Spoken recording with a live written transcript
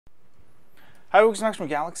Hi folks, Max from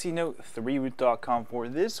Galaxy Note 3root.com for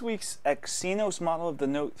this week's Exynos model of the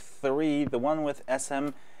Note 3, the one with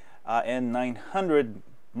SM-N900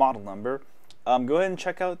 model number. Go ahead and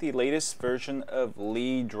check out the latest version of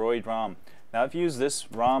Lidroid ROM. Now I've used this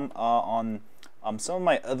ROM on some of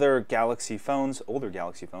my other Galaxy phones, older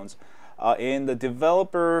Galaxy phones, and the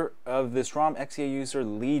developer of this ROM, XEA user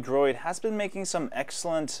Lidroid, has been making some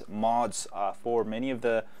excellent mods for many of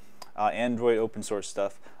the Android open source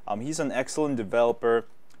stuff. He's an excellent developer,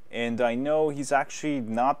 and I know he's actually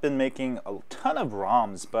not been making a ton of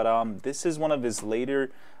ROMs, but this is one of his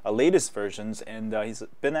latest versions, and he's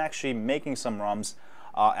been actually making some ROMs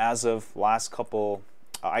as of last couple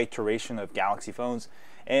iteration of Galaxy phones,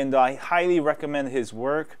 and I highly recommend his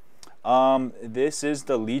work. This is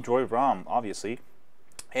the Lidroid ROM, obviously,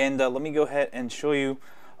 and let me go ahead and show you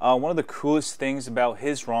one of the coolest things about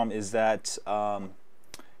his ROM is that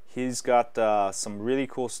he's got some really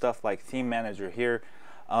cool stuff like theme manager here.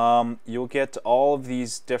 You'll get all of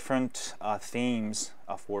these different themes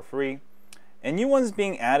for free, and new ones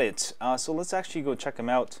being added. So let's actually go check them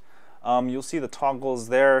out. You'll see the toggles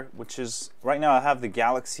there, which is right now I have the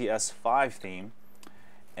Galaxy S5 theme,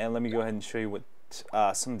 and let me go ahead and show you what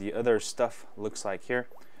some of the other stuff looks like here.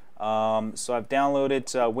 So I've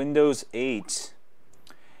downloaded Windows 8.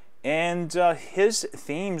 And his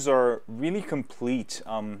themes are really complete,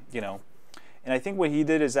 you know, and I think what he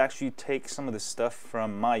did is actually take some of the stuff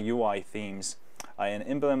from my UI themes and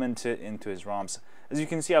implement it into his ROMs. As you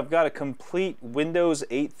can see, I've got a complete Windows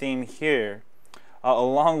 8 theme here,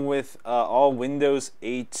 along with all Windows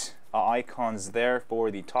 8 icons there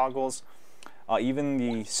for the toggles. Even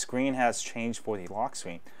the screen has changed for the lock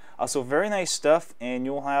screen. So very nice stuff, and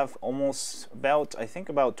you'll have almost about, I think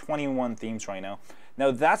about 21 themes right now. Now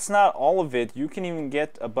that's not all of it. You can even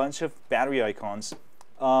get a bunch of battery icons.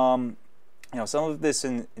 You know, some of this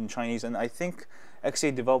in Chinese, and I think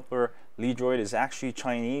XA developer Lidroid is actually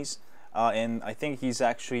Chinese, and I think he's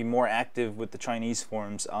actually more active with the Chinese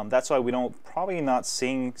forums. That's why we don't probably not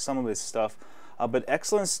seeing some of this stuff. But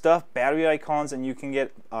excellent stuff, battery icons, and you can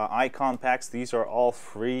get icon packs. These are all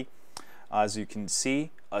free, as you can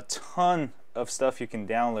see. A ton of stuff you can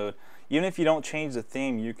download. Even if you don't change the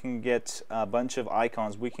theme, you can get a bunch of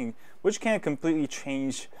icons which can completely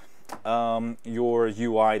change your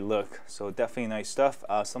UI look. So definitely nice stuff.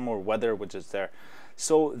 Some more weather widgets there.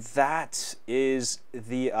 So that is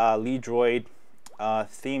the Lidroid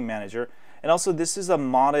theme manager. And also this is a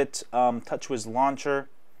modded TouchWiz launcher.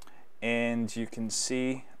 And you can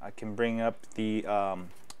see, I can bring up the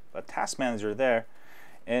task manager there.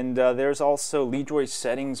 And there's also Lidroid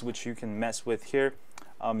settings which you can mess with here.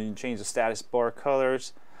 You can change the status bar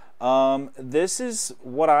colors. This is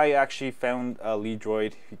what I actually found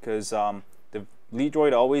Lidroid, because the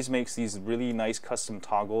Lidroid always makes these really nice custom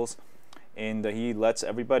toggles, and he lets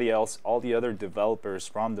everybody else, all the other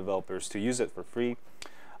developers, ROM developers, to use it for free,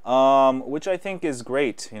 which I think is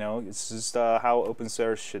great. You know, it's just how open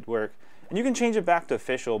source should work. And you can change it back to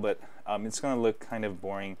official, but it's going to look kind of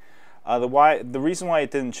boring. The reason why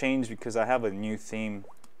it didn't change because I have a new theme.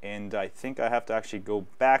 And I think I have to actually go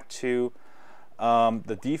back to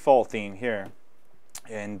the default theme here,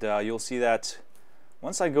 and you'll see that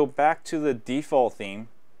once I go back to the default theme,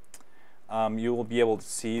 you will be able to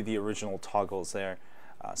see the original toggles there.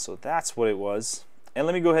 So that's what it was. And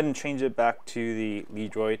let me go ahead and change it back to the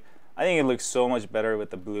Lidroid. I think it looks so much better with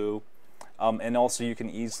the blue, and also you can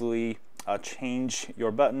easily change your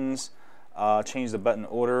buttons, change the button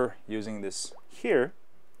order using this here.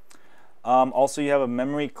 Also, you have a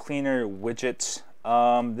memory cleaner widget.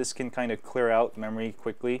 This can kind of clear out memory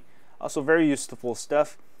quickly. Also, very useful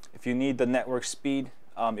stuff if you need the network speed.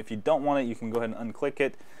 If you don't want it, you can go ahead and unclick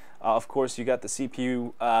it. Of course, you got the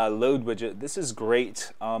CPU load widget. This is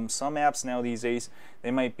great. Some apps now these days,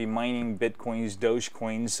 they might be mining Bitcoins,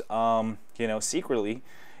 Dogecoins, you know, secretly,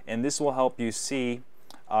 and this will help you see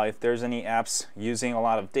if there's any apps using a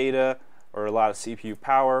lot of data or a lot of CPU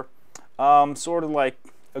power. Sort of like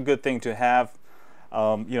a good thing to have,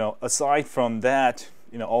 you know, aside from that,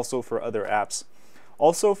 you know, also for other apps.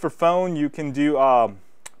 Also for phone, you can do auto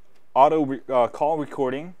call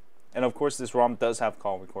recording, and of course this ROM does have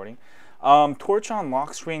call recording. Torch on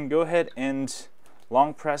lock screen, go ahead and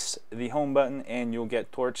long press the home button and you'll get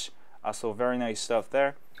torch. So very nice stuff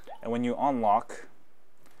there. And when you unlock,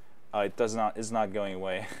 it's not going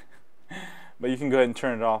away. But you can go ahead and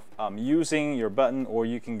turn it off using your button, or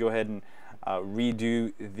you can go ahead and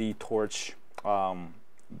redo the torch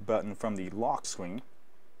button from the lock screen.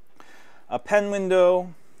 A pen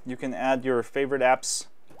window, you can add your favorite apps.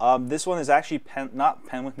 This one is actually not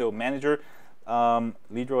pen window manager.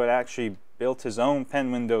 Lidroid actually built his own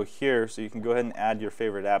pen window here, so you can go ahead and add your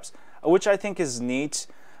favorite apps, which I think is neat.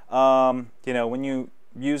 You know, when you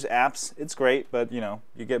use apps, it's great, but you know,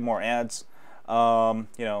 you get more ads. You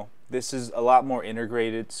know, this is a lot more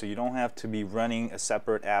integrated, so you don't have to be running a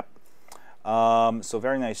separate app. So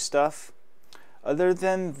very nice stuff. Other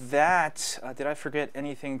than that, did I forget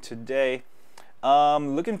anything today?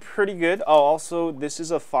 Looking pretty good. Oh, also, this is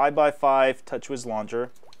a 5x5 TouchWiz launcher.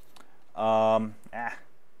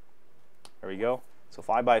 There we go. So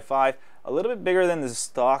 5x5, a little bit bigger than the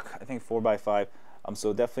stock, I think 4x5.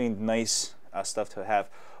 So definitely nice stuff to have.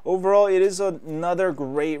 Overall, it is another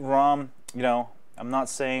great ROM. You know, I'm not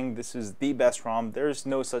saying this is the best ROM. There's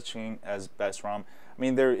no such thing as best ROM. I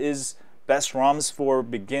mean, there is best ROMs for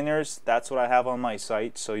beginners. That's what I have on my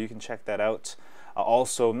site, so you can check that out.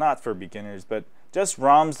 Also, not for beginners, but just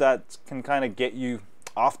ROMs that can kind of get you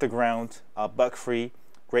off the ground, bug-free,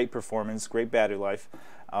 great performance, great battery life.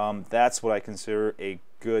 That's what I consider a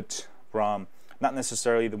good ROM. Not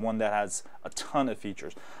necessarily the one that has a ton of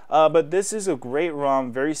features. But this is a great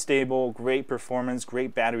ROM, very stable, great performance,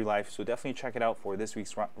 great battery life. So definitely check it out for this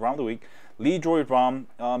week's ROM of the Week. Lidroid ROM.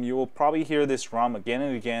 You will probably hear this ROM again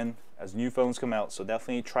and again as new phones come out. So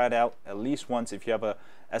definitely try it out at least once if you have a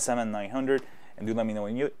SM-N900. And do let me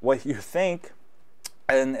know what you think.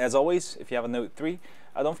 And as always, if you have a Note 3,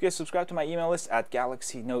 don't forget to subscribe to my email list at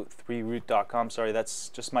galaxynote3root.com. Sorry, that's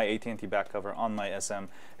just my AT&T back cover on my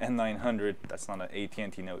SM-N900. That's not an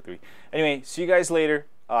AT&T Note 3. Anyway, see you guys later.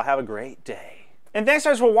 Have a great day. And thanks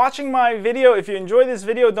guys for watching my video. If you enjoyed this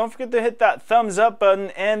video, don't forget to hit that thumbs up button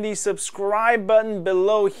and the subscribe button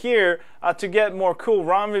below here to get more cool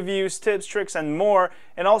ROM reviews, tips, tricks, and more.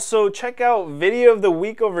 And also check out Video of the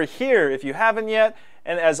Week over here if you haven't yet.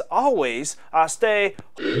 And as always, stay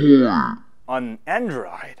on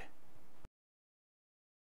Android.